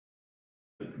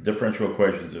differential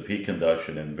equations of heat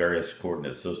conduction in various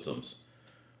coordinate systems.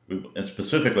 And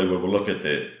specifically, we will look at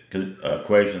the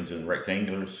equations in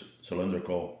rectangular,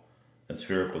 cylindrical, and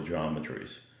spherical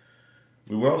geometries.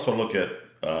 We will also look at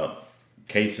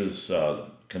cases,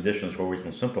 conditions where we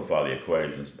can simplify the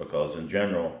equations because in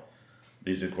general,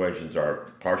 these equations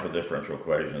are partial differential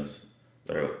equations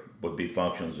that would be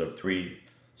functions of three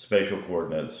spatial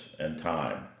coordinates and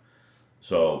time.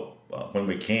 So when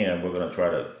we can, we're going to try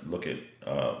to look at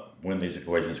when these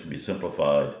equations can be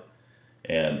simplified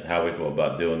and how we go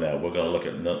about doing that. We're going to look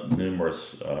at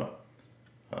numerous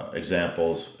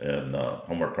examples and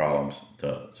homework problems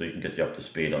so you can get you up to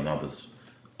speed on how this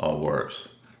all works.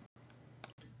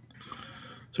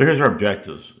 So here's our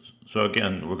objectives. So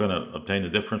again, we're going to obtain the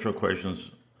differential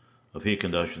equations of heat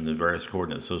conduction in various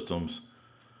coordinate systems.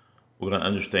 We're going to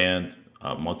understand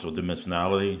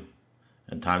multidimensionality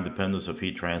and time dependence of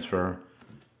heat transfer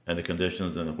and the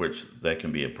conditions in which they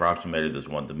can be approximated as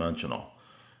one-dimensional.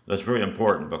 That's very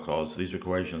important because these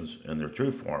equations in their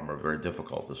true form are very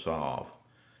difficult to solve.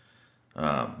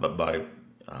 But by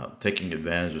taking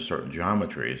advantage of certain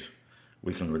geometries,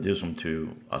 we can reduce them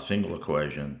to a single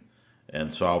equation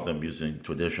and solve them using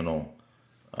traditional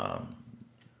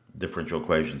differential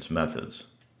equations methods.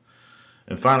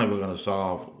 And finally, we're going to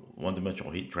solve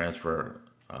one-dimensional heat transfer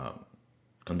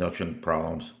conduction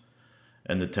problems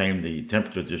and attain the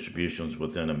temperature distributions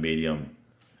within a medium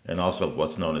and also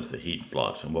what's known as the heat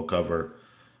flux. And we'll cover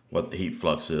what the heat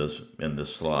flux is in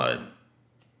this slide.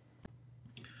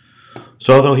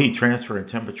 So although heat transfer and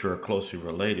temperature are closely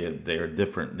related, they are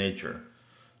different in nature.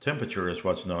 Temperature is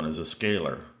what's known as a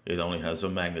scalar. It only has a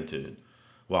magnitude,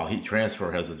 while heat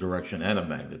transfer has a direction and a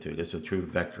magnitude. It's a true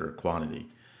vector quantity.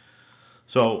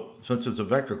 So since it's a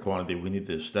vector quantity, we need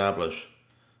to establish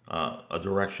a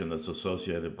direction that's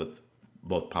associated with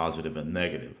both positive and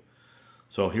negative.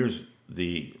 So here's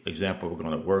the example we're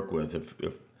going to work with.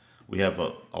 If we have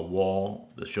a wall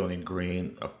that's shown in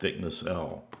green of thickness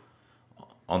L.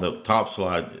 On the top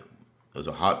slide, there's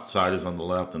a hot side is on the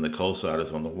left and the cold side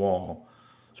is on the wall.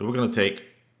 So we're going to take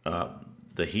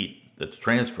the heat that's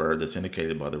transferred, that's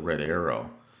indicated by the red arrow.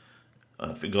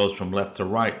 If it goes from left to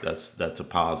right, that's a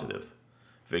positive.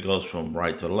 If it goes from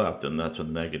right to left, then that's a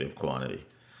negative quantity.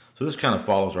 So this kind of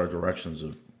follows our directions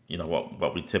of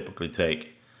what we typically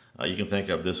take. You can think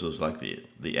of this as like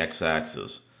the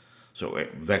x-axis. So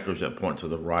vectors that point to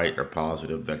the right are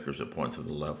positive, vectors that point to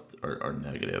the left are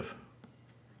negative.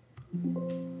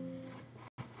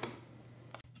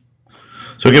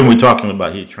 So again, we're talking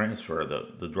about heat transfer.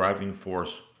 The driving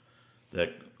force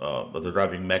the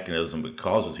driving mechanism that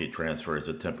causes heat transfer is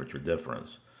the temperature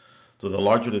difference. So the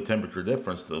larger the temperature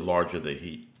difference, the larger the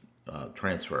heat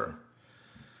transfer.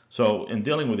 So in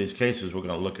dealing with these cases, we're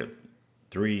going to look at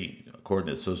three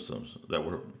coordinate systems that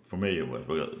we're familiar with.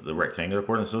 We got the rectangular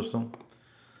coordinate system,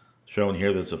 shown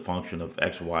here. There's a function of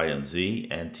x, y, and z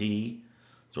and t.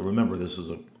 So remember, this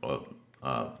is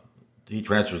heat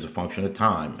transfer is a function of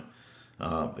time.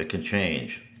 It can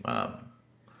change.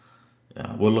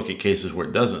 We'll look at cases where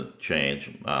it doesn't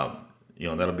change.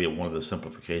 That'll be one of the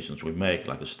simplifications we make,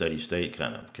 like a steady state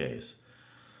kind of case.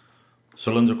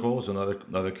 Cylindrical is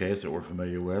another case that we're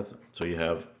familiar with. So you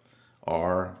have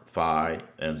r, phi,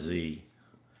 and z.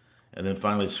 And then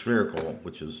finally spherical,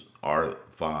 which is r,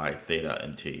 phi, theta,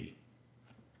 and t.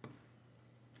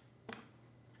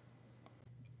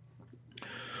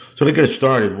 So to get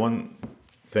started, one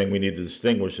thing we need to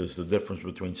distinguish is the difference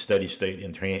between steady state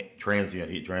and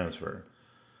transient heat transfer.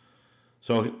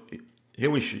 So here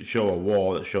we show a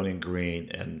wall that's shown in green,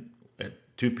 and at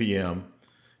 2 p.m.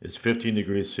 it's 15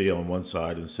 degrees C on one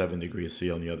side and 7 degrees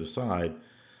C on the other side.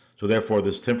 So therefore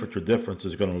this temperature difference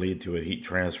is going to lead to a heat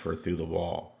transfer through the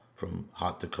wall from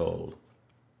hot to cold.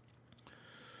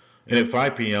 And at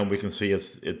 5 p.m. we can see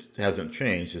it hasn't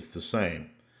changed, it's the same.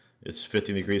 It's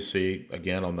 15 degrees C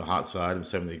again on the hot side and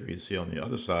 7 degrees C on the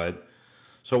other side.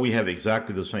 So we have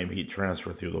exactly the same heat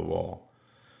transfer through the wall.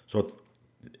 So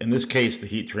in this case, the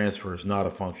heat transfer is not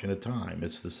a function of time,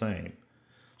 it's the same.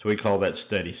 So we call that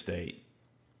steady state.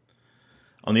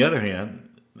 On the other hand,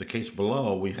 the case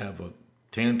below, we have a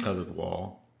tan-colored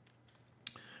wall.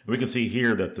 We can see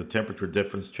here that the temperature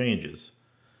difference changes.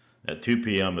 At 2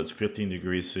 p.m. it's 15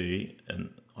 degrees C and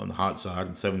on the hot side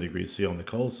and 7 degrees C on the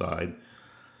cold side.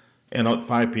 And at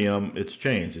 5 p.m. it's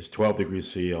changed. It's 12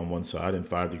 degrees C on one side and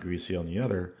 5 degrees C on the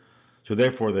other. So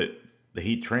therefore the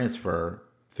heat transfer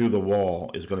through the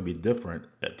wall is going to be different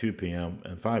at 2 p.m.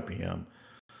 and 5 p.m.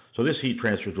 So this heat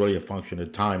transfer is really a function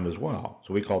of time as well.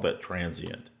 So we call that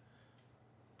transient.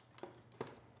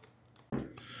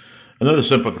 Another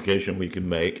simplification we can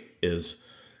make is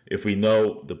if we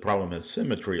know the problem has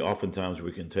symmetry, oftentimes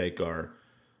we can take our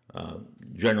uh,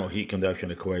 general heat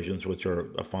conduction equations, which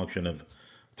are a function of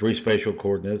three spatial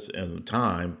coordinates and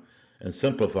time, and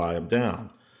simplify them down.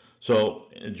 So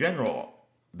in general,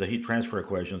 the heat transfer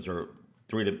equations are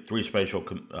three spatial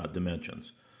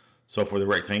dimensions. So for the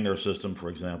rectangular system, for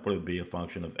example, it would be a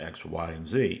function of x, y, and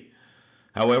z.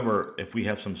 However, if we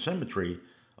have some symmetry,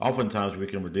 oftentimes we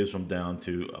can reduce them down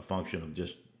to a function of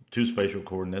just two spatial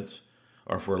coordinates,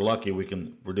 or if we're lucky, we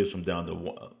can reduce them down to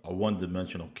a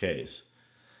one-dimensional case.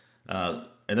 And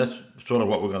that's sort of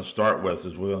what we're going to start with,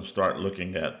 is we're going to start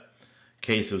looking at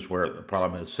cases where the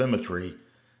problem has symmetry,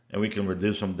 and we can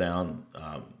reduce them down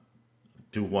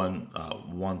to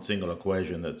one single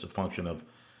equation that's a function of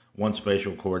one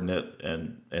spatial coordinate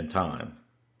and time.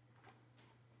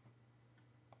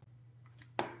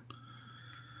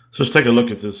 So let's take a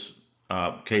look at this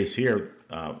case here,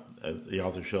 as the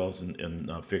author shows in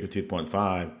figure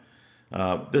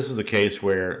 2.5. This is a case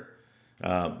where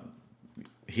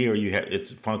here you have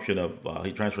it's a function of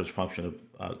heat transfer is a function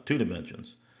of two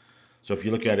dimensions. So if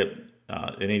you look at it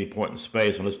at any point in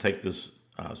space, and let's take this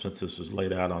since this is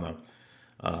laid out on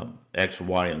a x,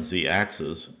 y, and z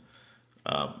axis,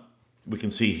 we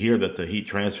can see here that the heat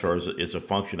transfer is a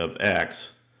function of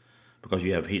x, because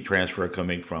you have heat transfer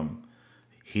coming from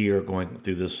here going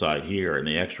through this side here. In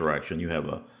the x direction, you have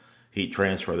a heat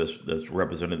transfer that's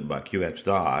represented by qx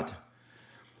dot.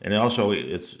 And also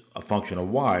it's a function of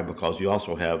y, because you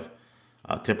also have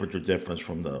a temperature difference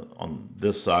from on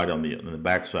this side. On the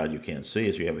back side you can't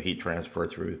see, so you have a heat transfer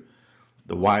through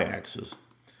the y-axis.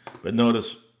 But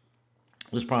notice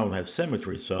this problem has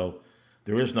symmetry, so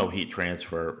there is no heat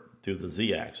transfer through the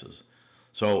z-axis.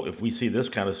 So if we see this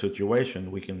kind of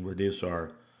situation, we can reduce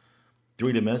our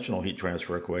three-dimensional heat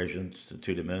transfer equations to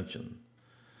two-dimension.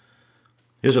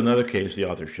 Here's another case the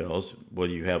author shows where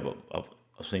you have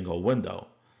a single window.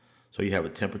 So you have a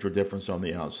temperature difference on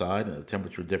the outside and a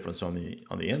temperature difference on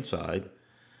the inside.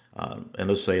 And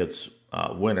let's say it's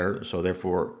winter, so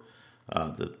therefore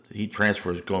the heat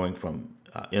transfer is going from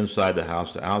inside the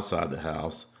house to outside the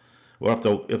house. Well,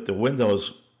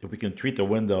 if we can treat the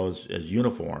windows as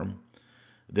uniform,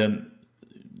 then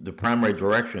the primary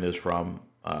direction is from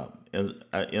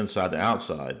inside to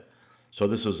outside. So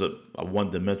this is a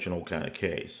one-dimensional kind of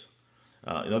case.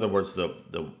 In other words,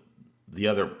 the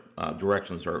other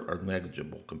directions are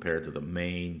negligible compared to the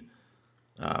main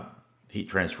heat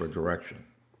transfer direction.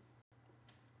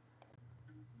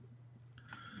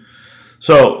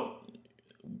 So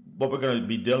what we're going to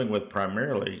be dealing with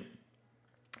primarily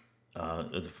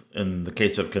in the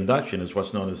case of conduction is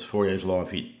what's known as Fourier's law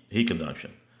of heat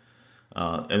conduction.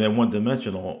 And then one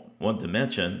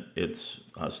dimension, it's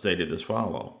stated as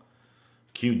follow.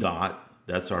 Q dot,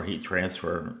 that's our heat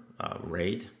transfer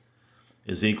rate,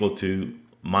 is equal to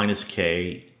minus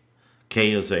K.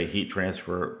 K is a heat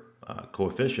transfer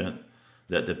coefficient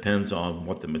that depends on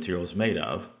what the material is made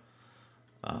of,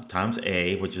 times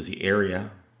A, which is the area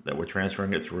that we're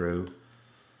transferring it through,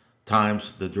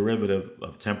 times the derivative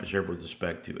of temperature with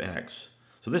respect to X.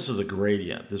 So this is a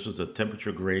gradient. This is a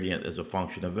temperature gradient as a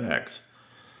function of X.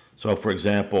 So for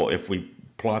example, if we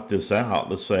plot this out,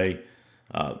 let's say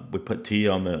we put T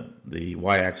on the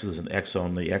y-axis and X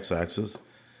on the x-axis.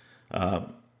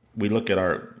 We look at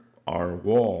our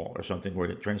wall or something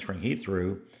we're transferring heat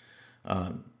through.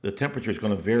 The temperature is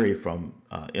going to vary from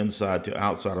inside to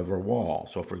outside of our wall.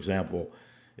 So for example,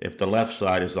 if the left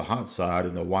side is the hot side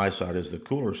and the y side is the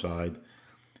cooler side,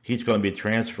 heat's going to be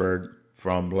transferred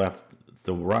from left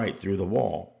to right through the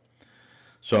wall.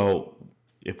 So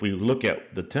if we look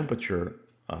at the temperature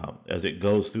as it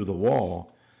goes through the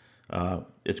wall,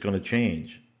 it's going to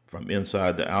change from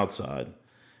inside to outside.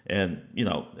 And,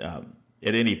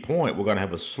 at any point, we're going to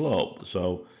have a slope.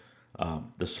 So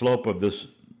the slope of this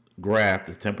graph,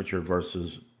 the temperature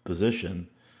versus position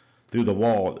through the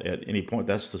wall at any point,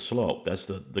 that's the slope. That's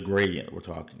the gradient we're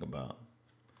talking about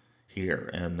here.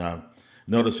 And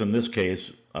notice in this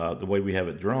case, the way we have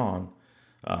it drawn,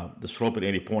 the slope at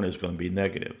any point is going to be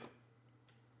negative.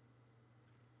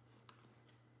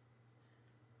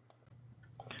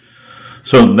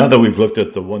 So now that we've looked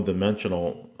at the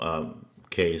one-dimensional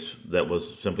case that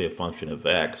was simply a function of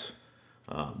x,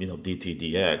 dt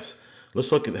dx,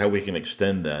 let's look at how we can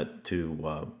extend that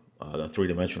to the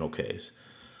three-dimensional case.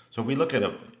 So if we look at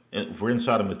if we're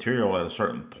inside a material at a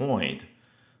certain point,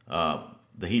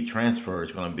 the heat transfer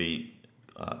is going to be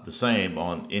the same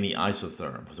on any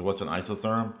isotherm. So what's an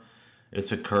isotherm?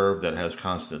 It's a curve that has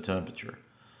constant temperature.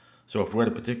 So if we're at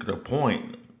a particular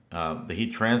point, the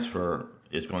heat transfer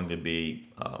is going to be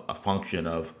a function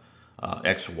of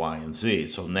x, y, and z.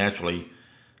 So naturally,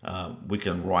 we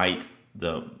can write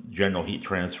the general heat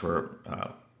transfer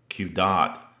Q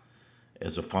dot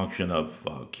as a function of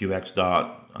Qx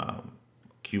dot,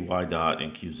 Qy dot,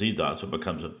 and Qz dot. So it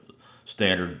becomes a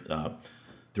standard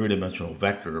three-dimensional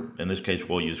vector. In this case,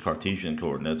 we'll use Cartesian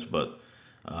coordinates, but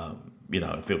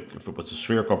if it was a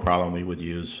spherical problem, we would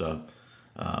use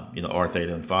r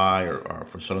theta and phi, or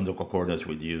for cylindrical coordinates,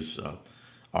 we'd use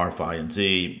r, phi, and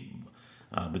z.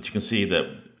 But you can see that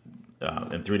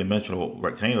in three-dimensional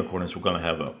rectangular coordinates, we're going to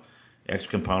have a x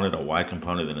component, a y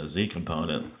component, and a z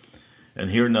component. And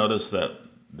here, notice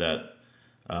that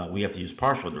we have to use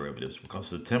partial derivatives because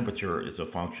the temperature is a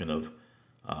function of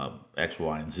x,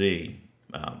 y, and z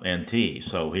and t.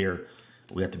 So here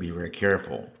we have to be very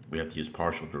careful. We have to use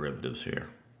partial derivatives here.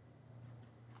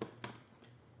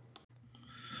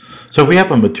 So we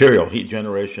have a material. Heat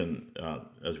generation,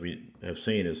 as we have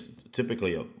seen, is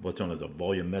typically what's known as a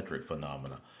volumetric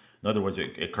phenomena. In other words,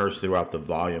 it occurs throughout the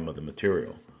volume of the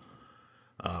material.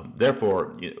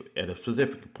 Therefore, at a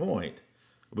specific point,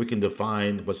 we can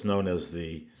define what's known as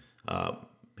the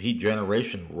heat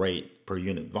generation rate per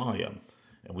unit volume.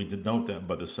 And we denote that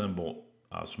by the symbol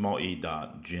small e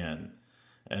dot gen.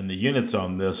 And the units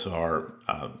on this are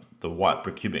the watt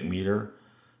per cubic meter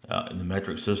in the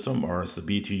metric system, or it's the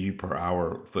BTU per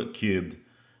hour foot cubed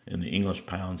in the English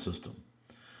pound system.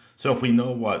 So if we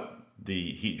know what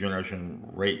the heat generation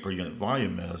rate per unit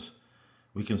volume is,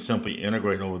 we can simply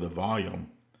integrate over the volume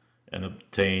and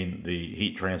obtain the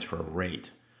heat transfer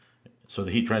rate. So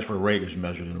the heat transfer rate is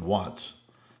measured in watts.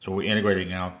 So we're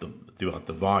integrating out throughout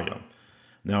the volume.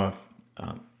 Now, if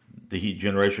the heat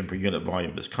generation per unit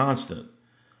volume is constant,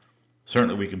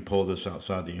 certainly we can pull this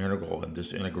outside the integral and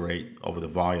just integrate over the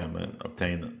volume and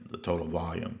obtain the total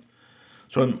volume.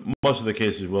 So in most of the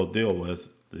cases, we'll deal with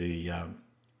the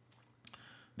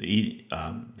heat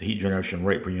generation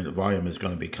rate per unit volume is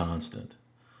going to be constant.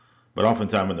 But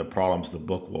oftentimes in the problems, the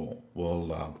book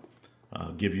will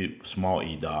give you small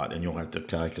e dot, and you'll have to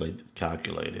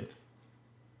calculate it.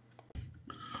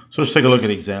 So let's take a look at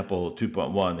example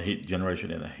 2.1, the heat generation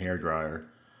in a hairdryer.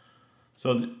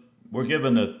 So we're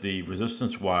given that the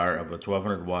resistance wire of a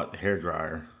 1200 watt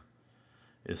hairdryer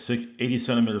is 80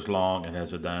 centimeters long and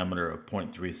has a diameter of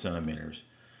 0.3 centimeters.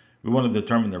 We want to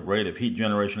determine the rate of heat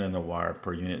generation in the wire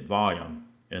per unit volume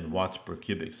in watts per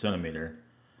cubic centimeter,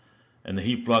 and the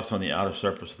heat flux on the outer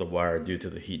surface of the wire due to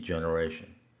the heat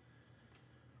generation.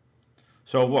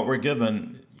 So what we're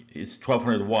given is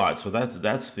 1200 watts. So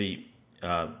that's the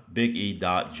big E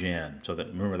dot gen. So that,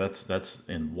 remember, that's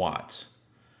in watts.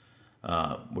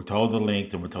 We're told the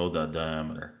length and we're told the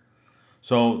diameter.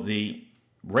 So the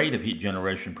rate of heat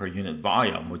generation per unit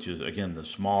volume, which is again the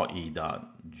small e dot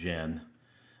gen,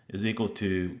 is equal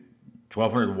to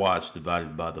 1200 watts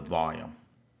divided by the volume.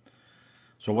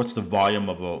 So what's the volume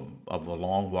of a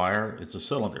long wire? It's a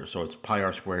cylinder, so it's pi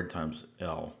r squared times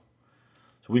L.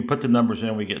 So we put the numbers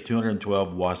in, we get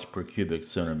 212 watts per cubic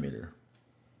centimeter.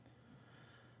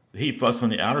 The heat flux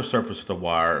on the outer surface of the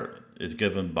wire is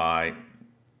given by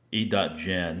E dot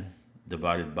gen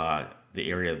divided by the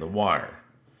area of the wire.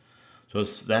 So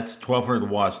that's 1200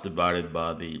 watts divided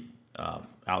by the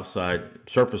outside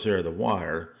surface area of the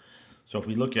wire. So if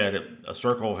we look at it, a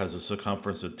circle has a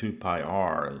circumference of 2 pi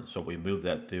r, so we move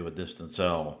that through a distance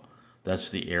L. That's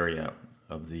the area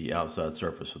of the outside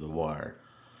surface of the wire.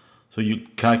 So you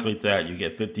calculate that, you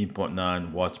get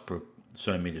 15.9 watts per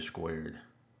centimeter squared.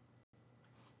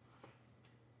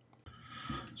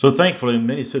 So thankfully, in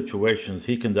many situations,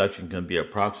 heat conduction can be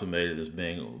approximated as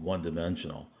being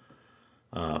one-dimensional.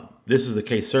 This is the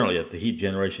case certainly if the heat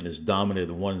generation is dominant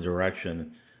in one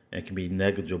direction and can be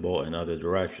negligible in other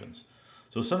directions.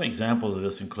 So some examples of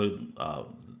this include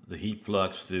the heat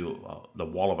flux through the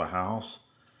wall of a house,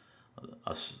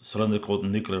 a cylindrical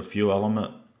nuclear fuel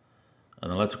element, an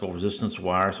electrical resistance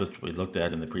wire, such we looked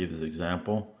at in the previous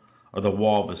example, or the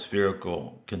wall of a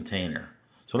spherical container.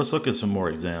 So let's look at some more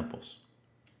examples.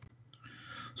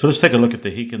 So let's take a look at the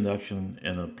heat conduction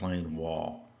in a plane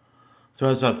wall. So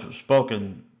as I've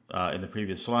spoken in the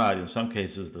previous slide, in some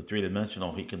cases the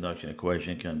three-dimensional heat conduction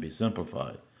equation can be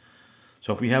simplified.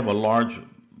 So if we have a large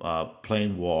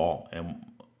plane wall and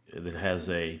that has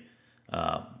a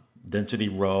density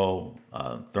rho,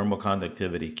 thermal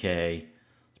conductivity K,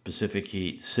 specific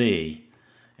heat C,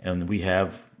 and we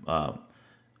have a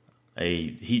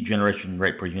heat generation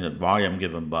rate per unit volume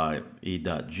given by E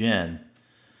dot gen,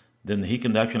 then the heat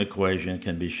conduction equation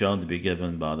can be shown to be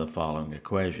given by the following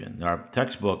equation. Now, our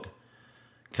textbook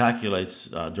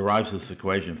derives this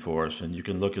equation for us, and you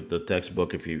can look at the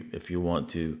textbook if you want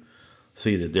to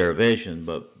see the derivation.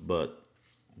 But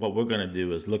what we're going to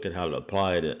do is look at how to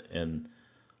apply it in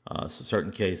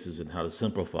certain cases and how to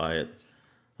simplify it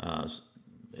uh,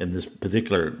 in this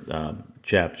particular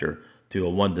chapter to a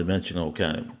one-dimensional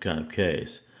kind of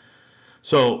case.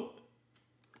 So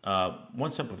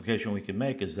one simplification we can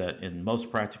make is that in most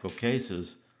practical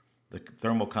cases, the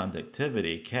thermal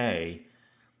conductivity K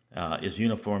is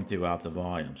uniform throughout the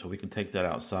volume. So we can take that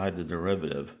outside the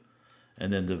derivative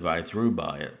and then divide through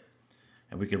by it.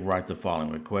 And we can write the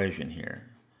following equation here.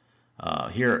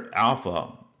 Here,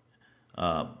 alpha,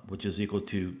 which is equal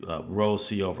to rho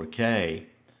C over K,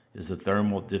 is the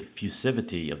thermal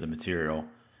diffusivity of the material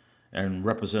and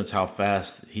represents how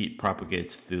fast heat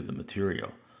propagates through the material.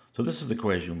 So this is the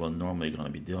equation we're normally going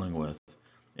to be dealing with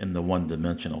in the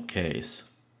one-dimensional case.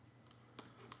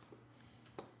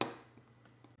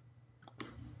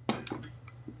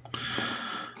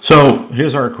 So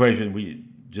here's our equation we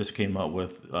just came up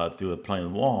with through a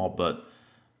plane wall, but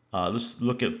let's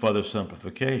look at further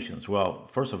simplifications. Well,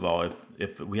 first of all,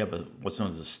 if we have what's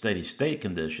known as a steady state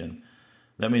condition,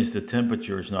 that means the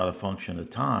temperature is not a function of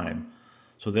time.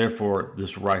 So therefore,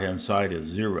 this right-hand side is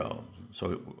 0.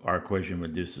 So our equation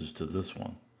reduces to this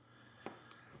one.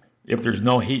 If there's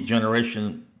no heat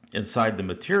generation inside the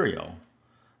material,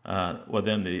 well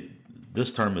then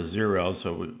this term is 0,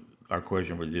 so our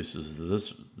equation reduces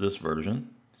to this version.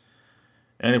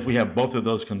 And if we have both of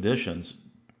those conditions,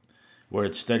 where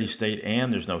it's steady state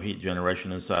and there's no heat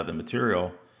generation inside the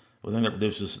material, well then it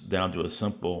reduces down to a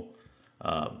simple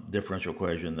differential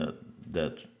equation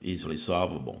that's easily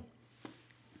solvable.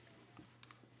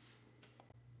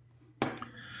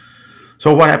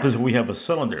 So what happens if we have a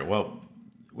cylinder? Well,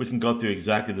 we can go through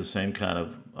exactly the same kind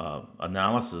of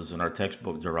analysis, and our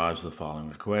textbook derives the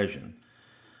following equation.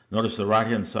 Notice the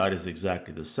right-hand side is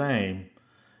exactly the same,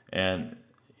 and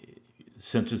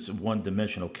since it's a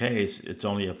one-dimensional case, it's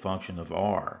only a function of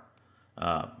R.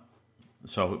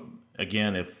 So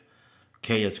again, if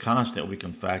K is constant, we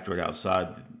can factor it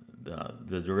outside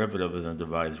the derivative and then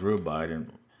divide through by it.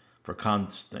 And for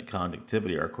constant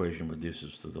conductivity, our equation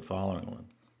reduces to the following one.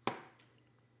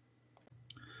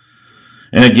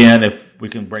 And again, if we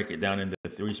can break it down into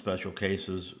 3 special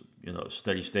cases,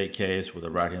 steady state case where the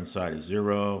right-hand side is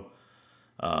 0,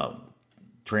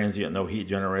 transient no heat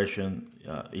generation,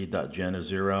 E dot gen is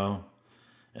 0,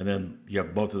 and then you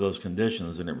have both of those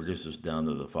conditions and it reduces down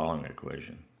to the following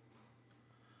equation.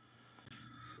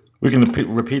 We can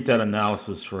repeat that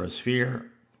analysis for a sphere.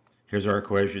 Here's our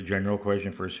equation, general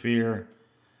equation for a sphere.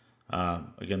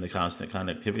 Again, the constant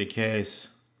conductivity case.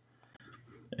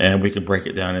 And we can break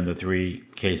it down into 3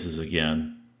 cases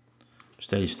again.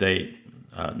 Steady state,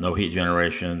 no heat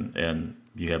generation, and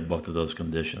you have both of those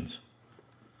conditions.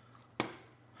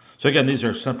 So again, these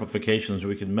are simplifications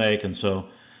we can make, and so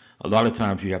a lot of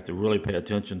times you have to really pay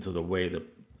attention to the way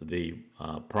the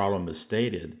problem is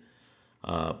stated.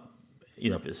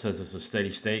 If it says it's a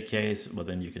steady state case, well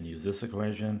then you can use this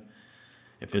equation.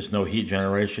 If there's no heat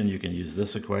generation, you can use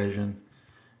this equation.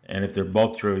 And if they're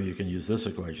both true, you can use this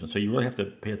equation. So you really have to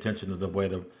pay attention to the way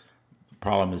the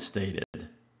problem is stated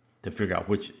to figure out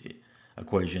which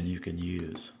equation you can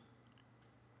use.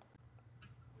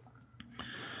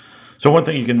 So one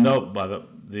thing you can note by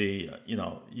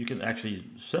you can actually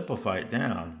simplify it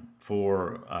down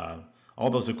for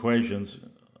all those equations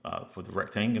for the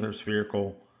rectangular,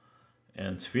 spherical,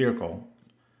 and spherical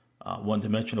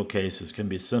one-dimensional cases can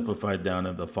be simplified down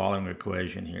in the following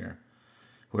equation here,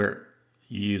 where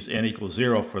you use n equals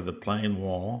 0 for the plane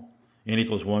wall, n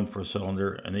equals 1 for a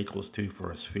cylinder, and n equals 2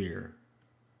 for a sphere.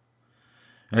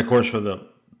 And of course, for the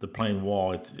plane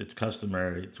wall, it's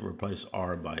customary to replace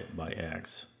R by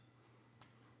X.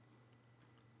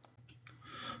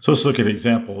 So let's look at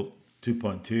example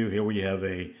 2.2. Here we have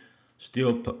a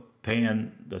steel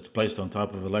pan that's placed on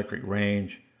top of electric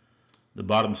range. The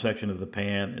bottom section of the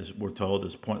pan we're told,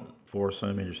 is 0.4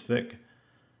 centimeters thick,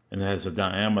 and it has a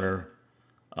diameter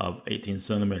of 18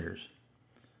 centimeters.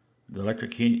 The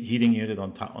electric heating unit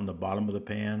on the bottom of the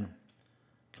pan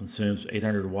consumes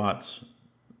 800 watts,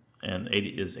 and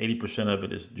 80% of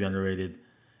it is generated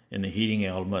in the heating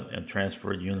element and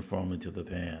transferred uniformly to the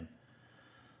pan.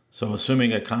 So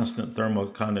assuming a constant thermal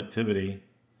conductivity,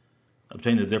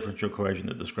 obtain the differential equation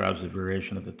that describes the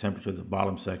variation of the temperature of the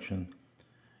bottom section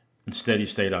in steady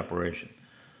state operation.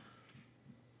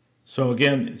 So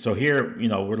again, here,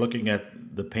 we're looking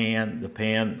at the pan. The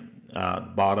pan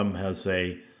bottom has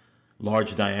a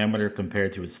large diameter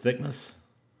compared to its thickness.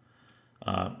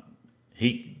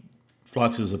 Heat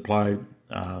flux is applied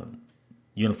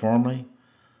uniformly.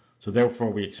 So therefore,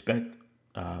 we expect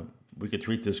we could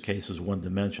treat this case as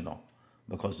one-dimensional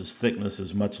because its thickness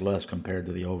is much less compared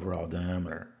to the overall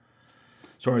diameter.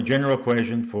 So our general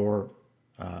equation for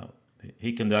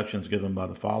heat conduction is given by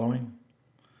the following.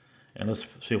 And let's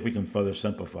see if we can further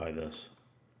simplify this.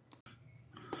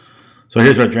 So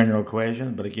here's our general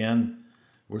equation, but again,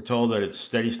 we're told that it's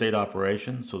steady state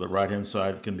operation, so the right-hand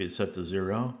side can be set to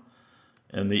 0,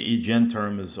 and the Egen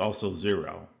term is also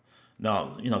 0.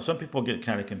 Now, some people get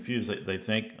kind of confused. They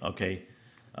think, okay,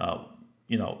 uh,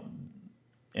 you know,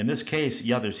 in this case,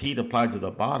 yeah, there's heat applied to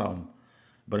the bottom,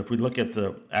 but if we look at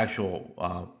the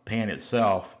actual pan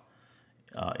itself,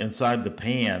 inside the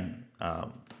pan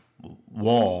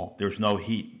wall, there's no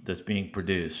heat that's being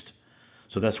produced.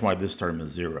 So that's why this term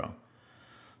is 0.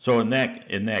 So in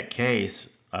that case,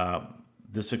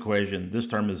 this equation, this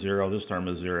term is 0, this term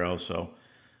is 0, so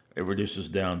it reduces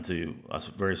down to a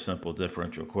very simple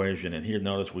differential equation. And here,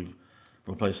 notice we've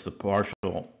replaced the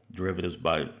partial derivatives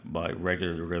by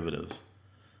regular derivatives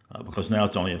because now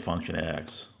it's only a function of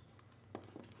x.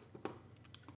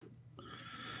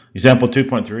 Example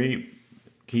 2.3,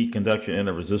 heat conduction in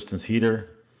a resistance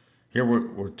heater. Here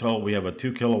we're told we have a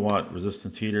 2 kilowatt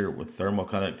resistance heater with thermal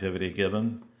conductivity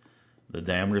given, the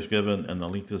diameter is given, and the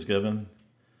length is given.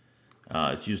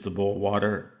 It's used to boil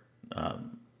water.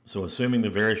 So assuming the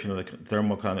variation of the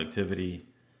thermal conductivity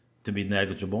to be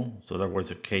negligible, so in other words,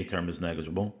 the K term is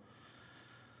negligible,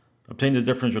 obtain the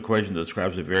differential equation that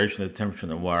describes the variation of the temperature in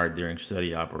the wire during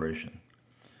steady operation.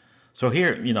 So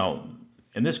here,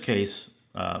 in this case,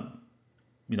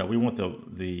 we want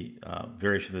the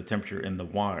variation of the temperature in the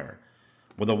wire.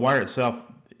 Well, the wire itself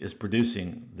is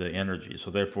producing the energy, so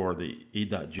therefore the E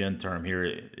dot gen term here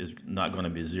is not going to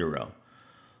be 0.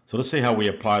 So let's see how we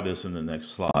apply this in the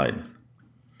next slide.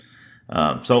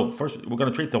 So first, we're going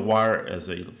to treat the wire as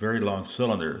a very long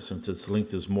cylinder since its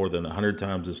length is more than 100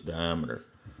 times its diameter.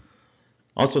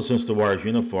 Also, since the wire is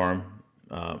uniform,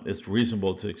 it's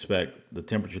reasonable to expect the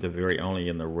temperature to vary only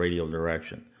in the radial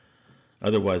direction.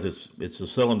 Otherwise, it's a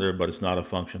cylinder, but it's not a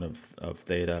function of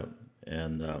theta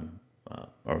and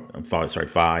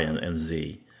phi and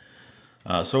z.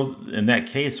 So in that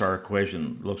case, our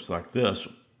equation looks like this.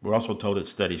 We're also told it's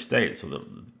steady state, so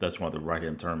that's why the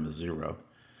right-hand term is 0.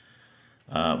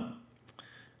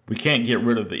 We can't get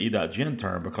rid of the E dot gen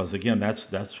term because again,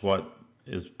 that's what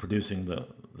is producing the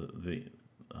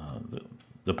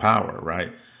power,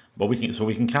 right? But we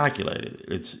can calculate it.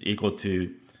 It's equal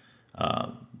to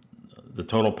the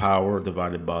total power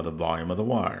divided by the volume of the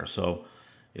wire. So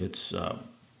it's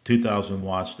 2,000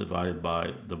 watts divided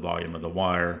by the volume of the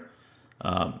wire.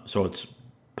 So it's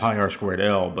pi r squared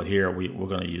L, but here we're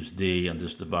going to use D and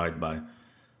just divide by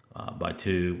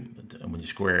 2. And when you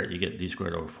square it, you get D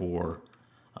squared over 4.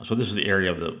 So this is the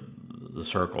area of the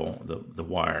circle, the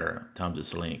wire, times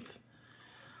its length.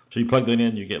 So you plug that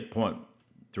in, you get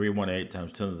 0.318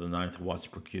 times 10 to the 9th watts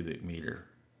per cubic meter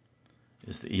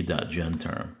is the E dot gen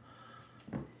term.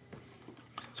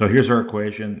 So here's our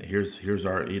equation. Here's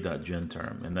our E dot gen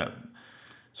term, and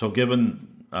so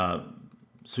given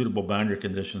suitable boundary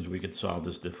conditions, we could solve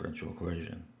this differential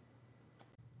equation.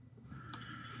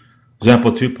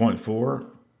 Example 2.4.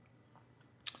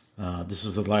 This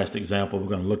is the last example we're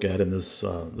going to look at in this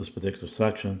particular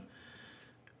section.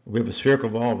 We have a spherical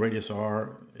ball, radius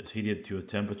r, is heated to a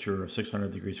temperature of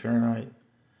 600 degrees Fahrenheit.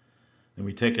 Then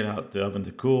we take it out the oven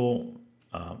to cool.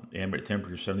 Ambient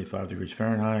temperature 75 degrees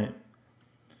Fahrenheit.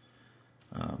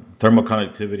 Thermal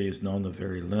conductivity is known to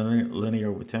vary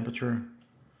linear with temperature.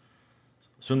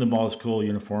 Assume the ball is cooled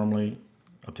uniformly.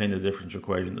 Obtain the differential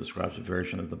equation that describes the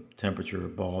variation of the temperature of the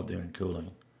ball during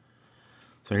cooling.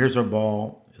 So here's our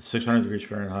ball. It's 600 degrees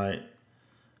Fahrenheit.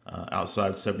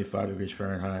 Outside 75 degrees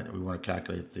Fahrenheit. We want to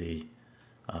calculate the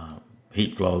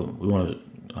heat flow. We want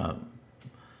to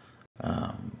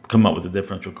come up with a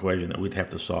differential equation that we'd have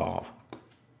to solve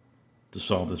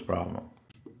this problem.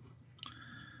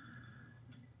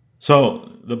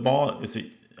 So the ball is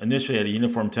initially at a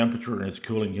uniform temperature and it's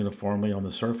cooling uniformly on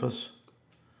the surface.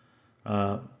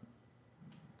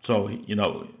 So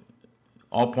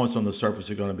all points on the surface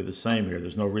are going to be the same here.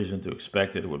 There's no reason to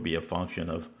expect that it would be a function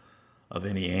of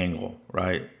any angle,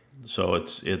 right? So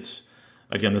it's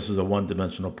again, this is a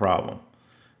one-dimensional problem.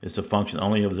 It's a function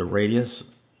only of the radius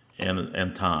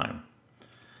and time.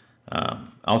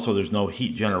 Also, there's no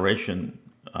heat generation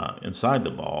inside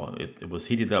the ball. It was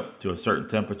heated up to a certain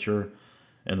temperature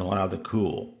and allowed to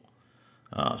cool.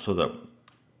 So the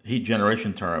heat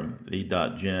generation term, E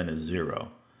dot gen, is 0.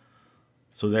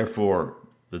 So therefore,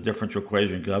 the differential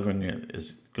equation governing it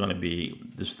is going to be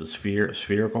this the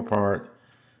spherical part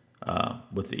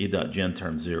with the E dot gen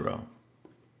term 0.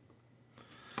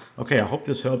 Okay, I hope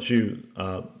this helps you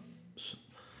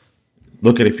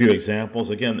look at a few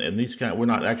examples. Again, in these we're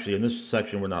not actually in this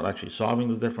section. We're not actually solving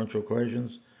the differential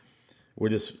equations. We're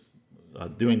just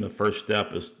doing the first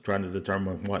step is trying to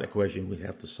determine what equation we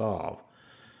have to solve.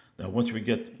 Now, once we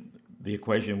get the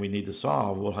equation we need to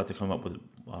solve, we'll have to come up with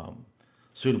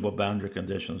suitable boundary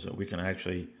conditions that we can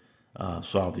actually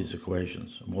solve these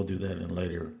equations. And we'll do that in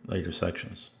later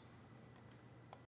sections.